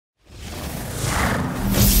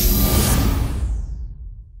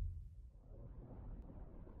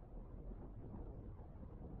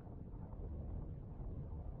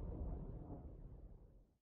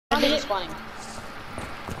spawning.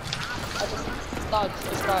 Dodge.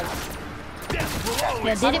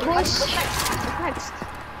 Yeah, did it, boys? What's next?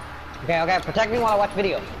 Okay, protect me while I watch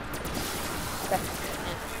video. Okay.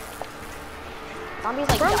 Zombies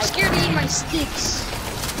like Bro, I'm scared to eat my sticks.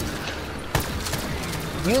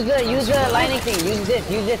 Use the lining thing. Use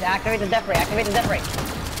this. Activate the death ray.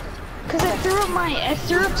 Cause I threw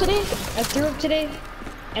up today,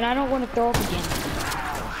 and I don't want to throw up again.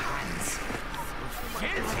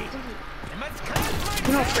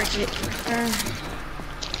 No, frick it.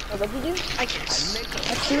 what did you do? I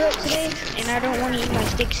threw up today, and I don't want to eat my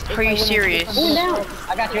sticks. Are you serious? Cool down.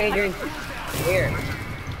 I got you, Adrian. Here.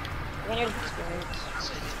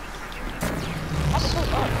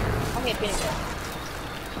 Okay, finish it.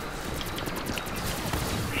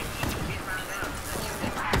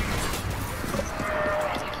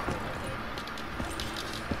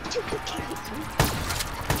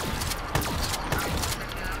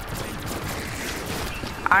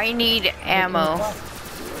 I need ammo.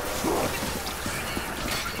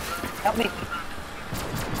 Help me.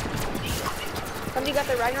 Somebody got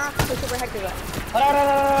the Ragnarok, push over Hector left. Hold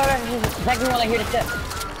on. Protect me while I hear the step.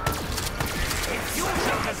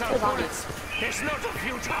 There's not a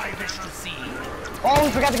future I wish to see. Oh,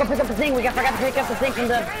 we forgot to go pick up the thing. Forgot to pick up the thing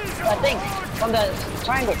from the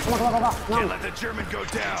triangle. Come on. Can't let the German go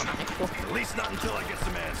down. At least not until I get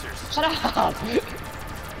some answers. Shut up.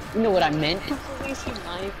 You know what I meant.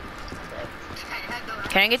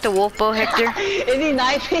 Can I get the wolf bow, Hector? Is he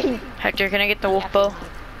knifing? Hector, can I get the wolf bow?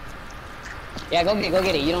 Yeah, go get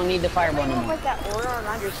it. You don't need the fireball no more. Like that aura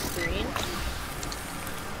around your screen.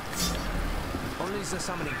 Only the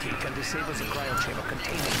summoning key can disable the cryo chamber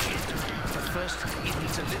containing it. But first, it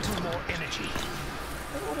needs a little more energy.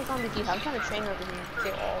 What is on the keep? I'm trying to train over here.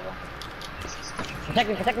 Get all of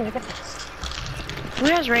them. Protect me. Who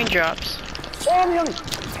has raindrops? Oh, me.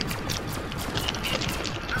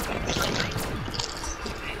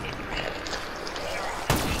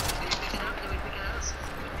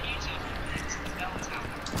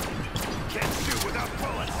 Can't shoot without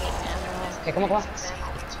bullets. Okay, come on. What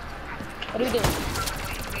are we doing?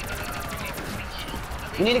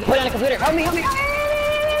 You need to put it on the computer. Help me.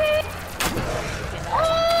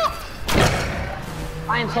 Oh!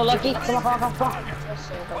 I am so lucky. Come on.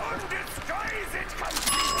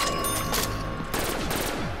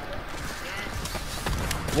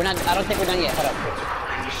 We're not. I don't think we're done yet. Hold up.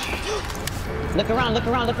 Look around. I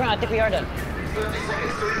think we are done.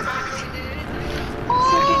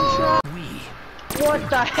 Oh! What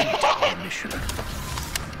the heck?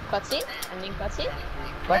 Cutscene? Ending cutscene?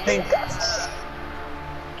 Wait,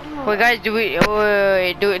 guys,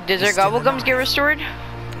 does our gobblegums get restored? I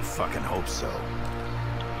fucking hope so.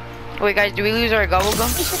 Wait, guys, do we lose our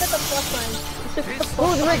gobblegums? We should get the plus sign.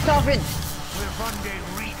 Who's the Rick Dolphin? We'll one day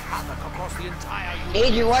wreak havoc across the entire universe.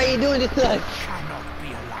 Adrian, why are you doing this to us? Cannot be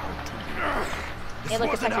allowed to. Hey, look,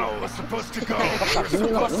 it's Wasn't how it actually... was supposed to go.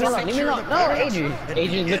 Leave me alone. No, Adrian.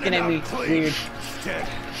 Adrian's looking at me weird. Dead.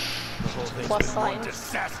 The whole thing's Plus been one sign.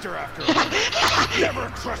 disaster after all. Never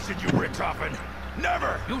trusted you, Richtofen.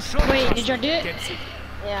 Never. You should. Wait, did y'all do it?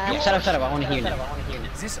 Yeah. Shut up. I want to hear you.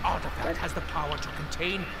 This artifact has the power to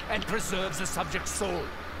contain and preserve the subject's soul.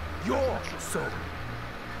 Your soul.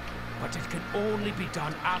 But it can only be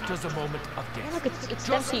done after the moment of death. Look, it's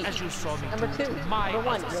Just empty. as you saw me Number do 2. to my Number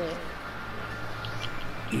 1, others. really.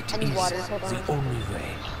 It I need is water, hold on. the only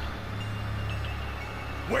way.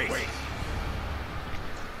 Wait!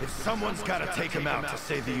 If someone's gotta take him out to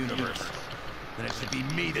save the universe, then it should be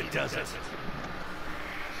me that does it.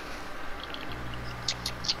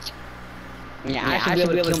 Yeah, I should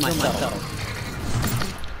be able to kill myself.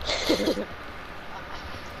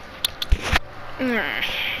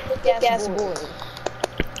 Gas boy.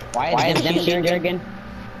 Why is them here again?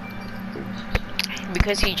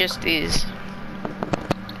 Because he just is.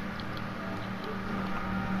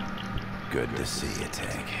 Good to see you,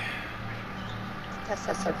 Tank. That's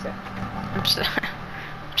I'm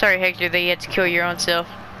sorry, Hector, that you had to kill your own self.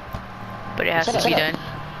 But it has to be done.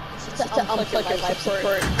 It's an unplugged life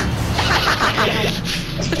support.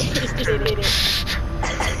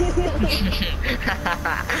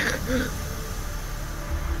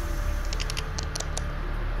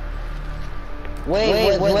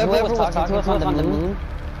 Wait, whoever was talking to us on the moon?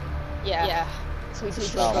 Yeah. So we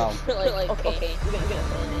just like, okay, we're gonna fill it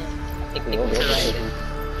in. I think we will be right.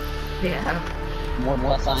 Yeah.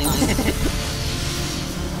 More signs.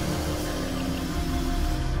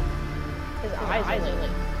 His eyes are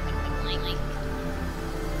like blinking.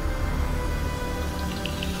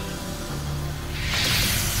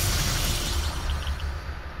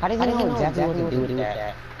 How do you know exactly what to do with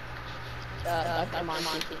that? Dr.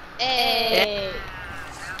 Monty. Hey!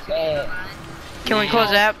 Hey. Can we close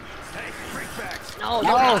that? No,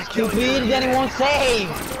 No, stupid, then it won't save.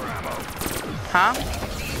 Huh?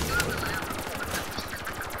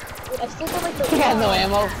 I still got like the. He has no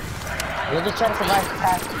ammo. We'll just try to survive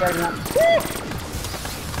past 30 minutes.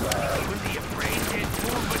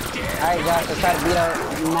 Alright, Josh, let's try to beat our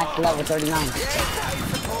max level 39.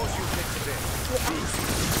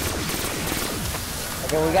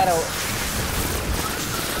 Okay, we gotta.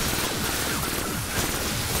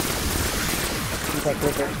 Okay,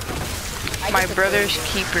 quicker. My brother's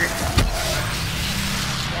keeper.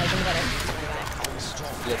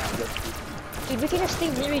 Dude, we can just stay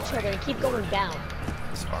near each other and keep going down.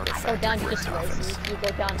 I go down, you just race. You go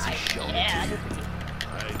down, yeah.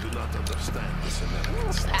 I do not understand this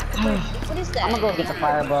analysis. What is that? I'm gonna go get the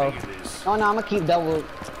fire bow. Oh no, I'm gonna keep double.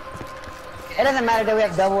 It doesn't matter that we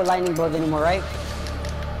have double lightning bows anymore, right?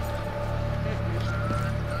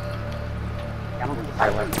 Yeah, I'm gonna go get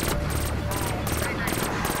fire bow.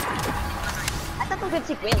 I thought that would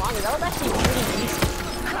take way longer. That was actually pretty easy.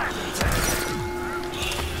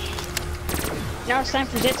 Now it's time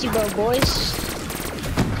for Zetsu Bow, boys.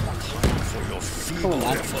 Cool, man.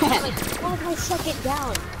 Like, how did I suck it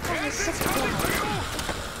down? How did I suck it down?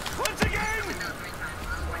 Once again!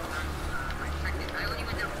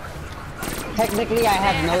 Technically, I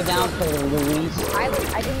have no down for Louise. I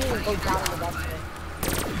didn't even go down in the buffet.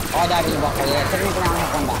 Oh, I died in the buffet. Yeah, technically, I only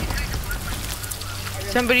have one back.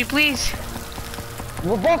 Somebody please.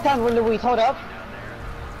 We're both down with Louise. Hold up.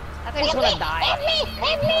 I just wanna die.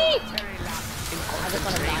 Hit me! I just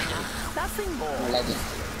wanna die now. Nothing more. We're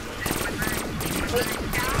legends.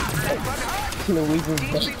 Louise is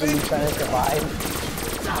desperately trying to survive.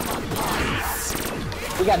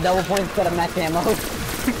 We got double points instead of max ammo.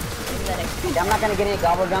 Yeah, I'm not gonna get any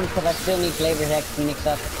gobble gums because I still need flavor hex, phoenix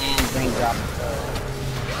up, and brain drop.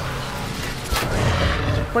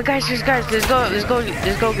 Wait, guys, let's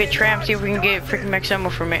go get tramp. See if we can get freaking max ammo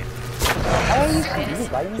from it.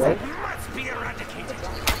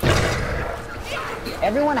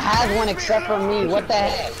 Everyone has one except for me. What the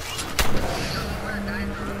heck?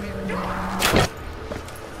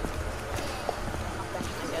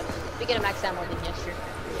 We get a max ammo, then yes, sure.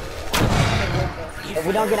 If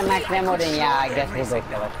we don't get a max ammo, then yeah, I guess we'll go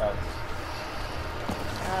kill ourselves.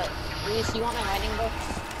 Reese, you want my riding bow?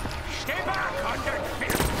 Stay back, under.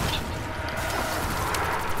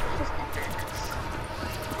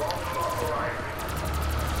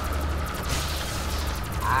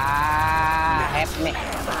 Help me.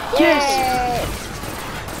 Yes!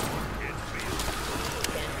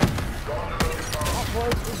 Oh,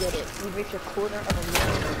 boys, we did it. We reached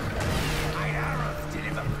 $250,000.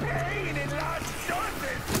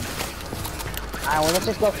 Alright, well, let's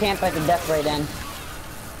just go camp at the death ray then.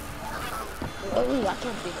 Oh, I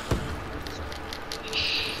can't do it.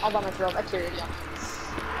 All by myself. I carried it.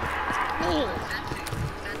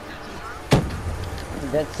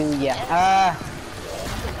 That's too, yeah.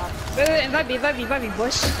 Wait, invite me,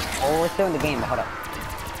 boys. Oh, we're still in the game, but hold up.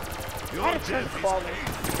 I had to turn quality.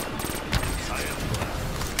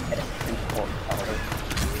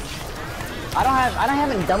 I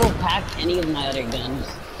haven't double packed any of my other guns.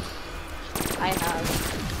 I have.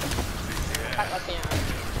 Back up here.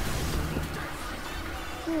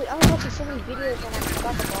 Dude, I was watching so many videos when I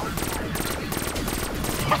forgot the bomb.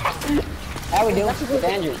 How we doing with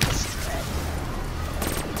Andrew?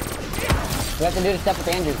 We have to do the stuff with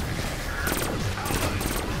Andrew.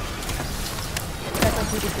 That's on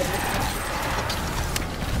YouTube video.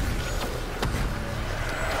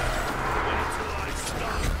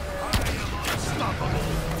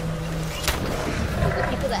 The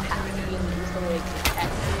people that have to be in the story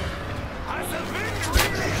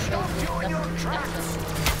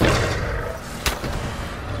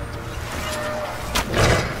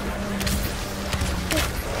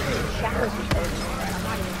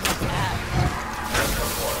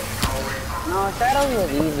No, Shadows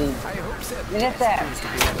was easy. It's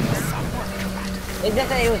just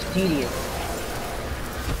that it was tedious.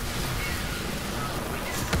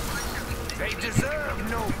 They deserve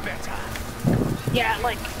no better. Yeah,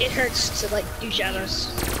 like, it hurts to, like, do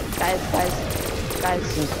shadows. Guys,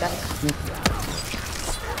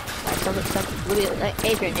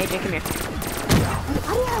 Adrian, come here.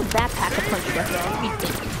 How do you have that pack of punch left?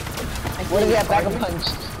 What is that pack of punch?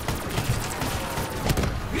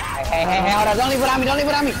 Hey, hold on, don't leave without me, No!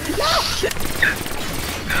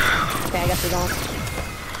 Okay, I guess we're going.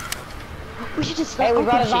 We should just Hey, we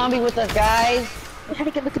brought a zombie with us, guys. How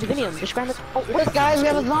to get look at the video? Just grab it. Oh, Look, guys, we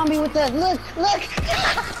have a zombie with us. Look!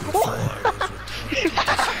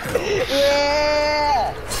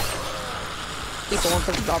 Yeah! keep going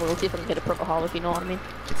for the gobble, we'll see if I can get a purple hollow, if you know what I mean.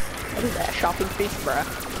 What is that? Shopping tree, bruh.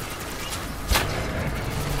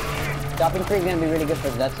 Shopping tree is gonna be really good for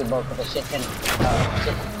Zetsu boat for the shit tin.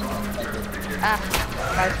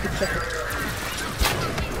 Guys, keep checking.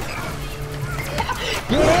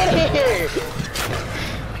 Get in here!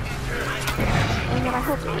 Man, I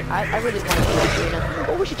hope I really want to go to arena.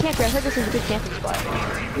 Oh, we should camp here. I heard this is a good camping spot.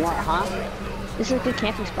 You want, huh? This is a good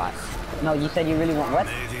camping spot. No, you said you really want what?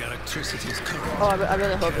 The electricity is coming. Oh, I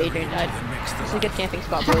really hope Adrian died. This is a good camping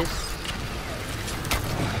spot, boys.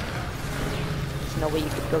 There's no way you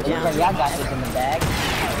could go down. Y'all got this in the bag.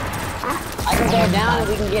 I can go down and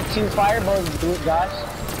we can get 2 fireballs, Josh.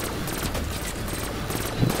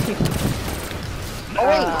 Oh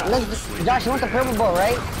wait, look, Josh, you want the purple bow,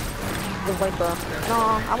 right? The white bow. No,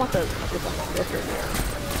 I want the this one.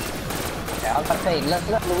 Yeah, I was about to say, look,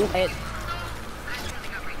 Louis.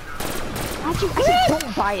 I said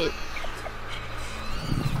don't buy it.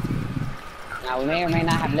 Now, we may or may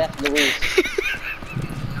not have left Louis.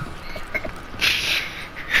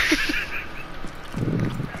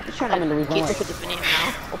 Just trying to get this with the banana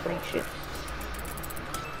now. Opening shit.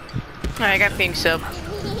 Alright, I got pink soap.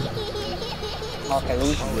 Okay,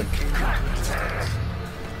 Louis.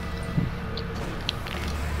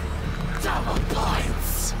 Double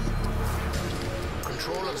points.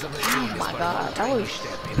 Control of the machine. Oh my god, that was...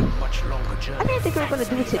 In a much longer journey. I didn't think we were gonna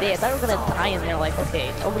do it today. I thought we were gonna die in there like,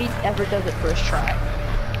 okay, nobody ever does it first try.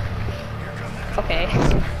 Okay.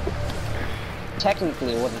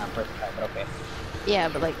 Technically, it wasn't our first try, but okay. Yeah,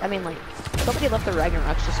 but like, I mean like, somebody left the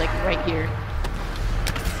Ragnaroks just like right here.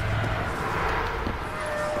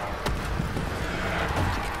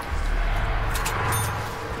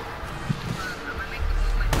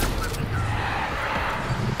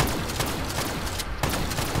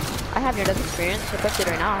 I have near-death experience, so equipped it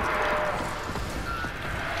right now.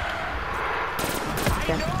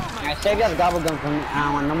 Okay. Alright, save your gobble gun from me. I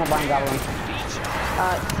don't want no more buying gobble gun.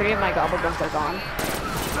 3 of my gobble guns are gone.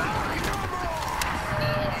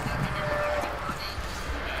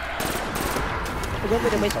 A good way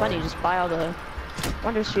to waste money, just buy all the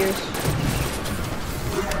Wonder Spheres.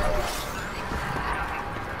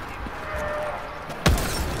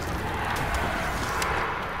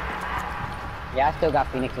 Yeah, I still got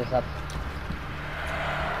Phoenixes up.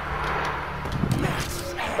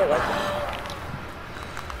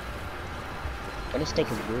 But this steak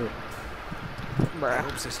is good.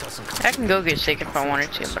 Bruh. I can go get steak if I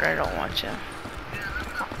wanted to, but I don't want to.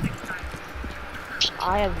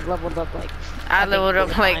 I have leveled up like... I leveled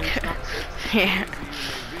up like... yeah.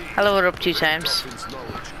 I leveled up 2 times. It's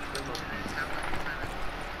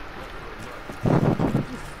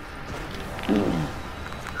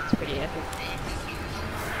pretty epic.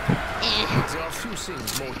 There are few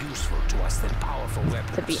things more useful to us than powerful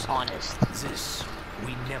weapons. To be honest. This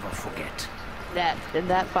we never forget. That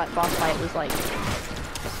boss fight was like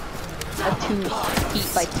a 2 feet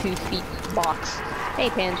by 2 feet box. Hey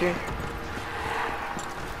Panzer.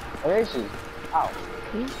 Where is he? Oh.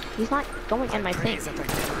 He's not going in my thing.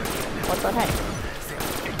 What the heck?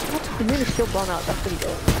 What? The moon is still blown out. That's pretty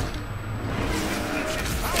good.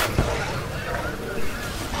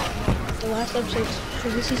 The last episode for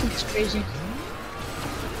this season is crazy.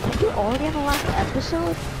 You're already on the last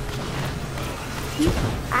episode?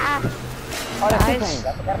 Oh, that's Guys. T-Pain.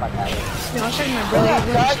 I forgot about that. No, I was talking to my brother.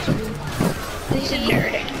 He's a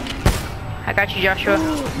nerd. I got you, Joshua.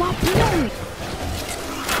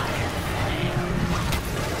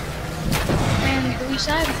 Man, Luis,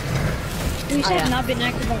 I've not been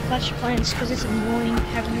active on Clash of Clans because it's annoying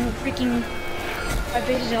having no freaking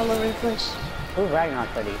bases all over the place. Who's Ragnarok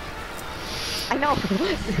for these? I know.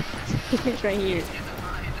 It's right here.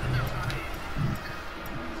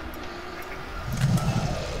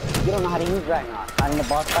 You don't know how to use Ragnarok. Not in the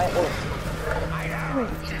boss fight? Oh.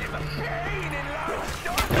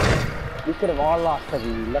 We could have all lost because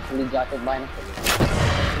we luckily got it by him.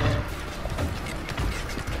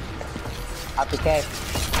 APK.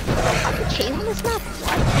 APK on this map?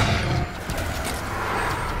 What?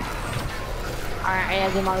 Alright, I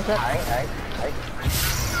gotta get my up. Alright.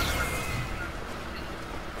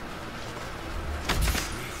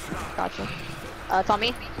 Gotcha.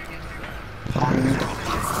 Tommy?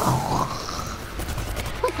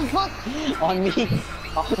 On me.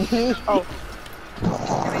 Oh.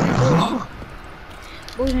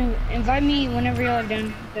 Boys, invite me whenever y'all are done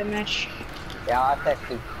with the match. Yeah, I'll text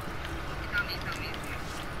you.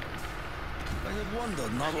 I had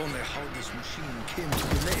wondered not only how this machine came to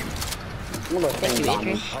be named, Thank you,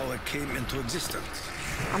 Adrian. how it came into existence.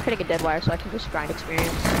 I'm putting a dead wire so I can just grind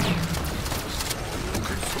experience.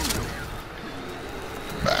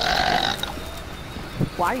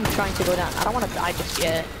 why are you trying to go down? I don't want to die just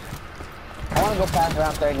yet. I want to go past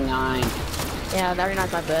around 39. Yeah,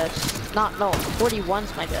 39's my best. No,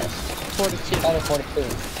 41's my best. 42. Better 42.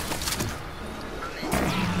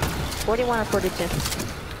 41 or 42.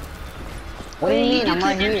 What do you mean? I'm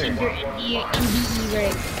right here. NDE,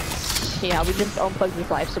 right? Yeah, we just unplugged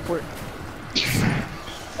this life support.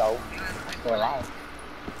 So, we're live.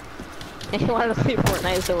 And he wanted to play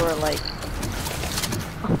Fortnite, so we're like...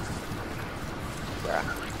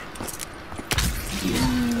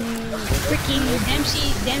 Freaking Dempsey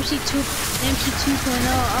 2.0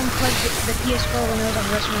 unplugged the PS4 when I was on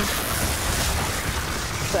wrestling.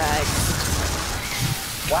 Bag.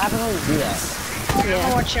 What happens when you do that? Yeah. I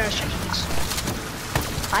watch streams.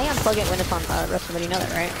 I unplug it when it's on WrestleMania, you know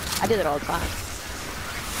that, right? I do that all the time.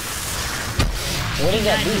 What does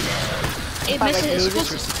that do? It If I, like, messes move it.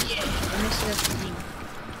 Yeah, it messes up the thing.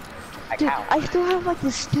 Dude, I still have like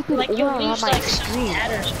this stupid Like aura you'll on lose my like some screen.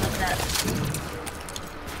 data or something like that.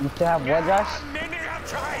 You still have what, Josh?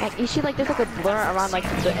 Like, you see like there's like a blur around like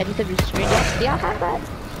the edges of your screen. Yeah, I have that.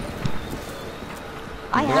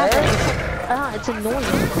 I have it. It's annoying. I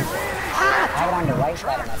have it on the right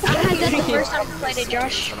side of my I had that the first time I played it,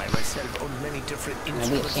 Josh. I myself own many different Maybe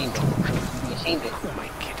instruments. it changed it. Maybe it changed it. Who am I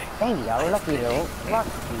kidding? Dang, y'all lucky though. Lucky.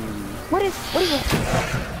 What is it?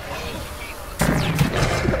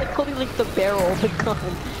 Like holding like the barrel of the gun.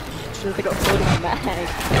 It's like a floating mag.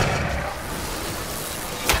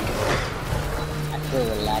 I feel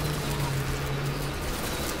relaxed.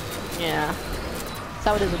 Yeah. That's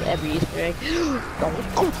how it is with every Easter egg. Don't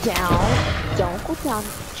go down. Don't go down.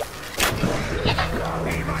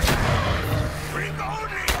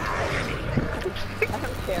 I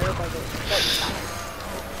don't care about it.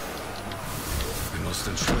 I must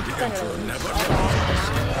ensure the Emperor never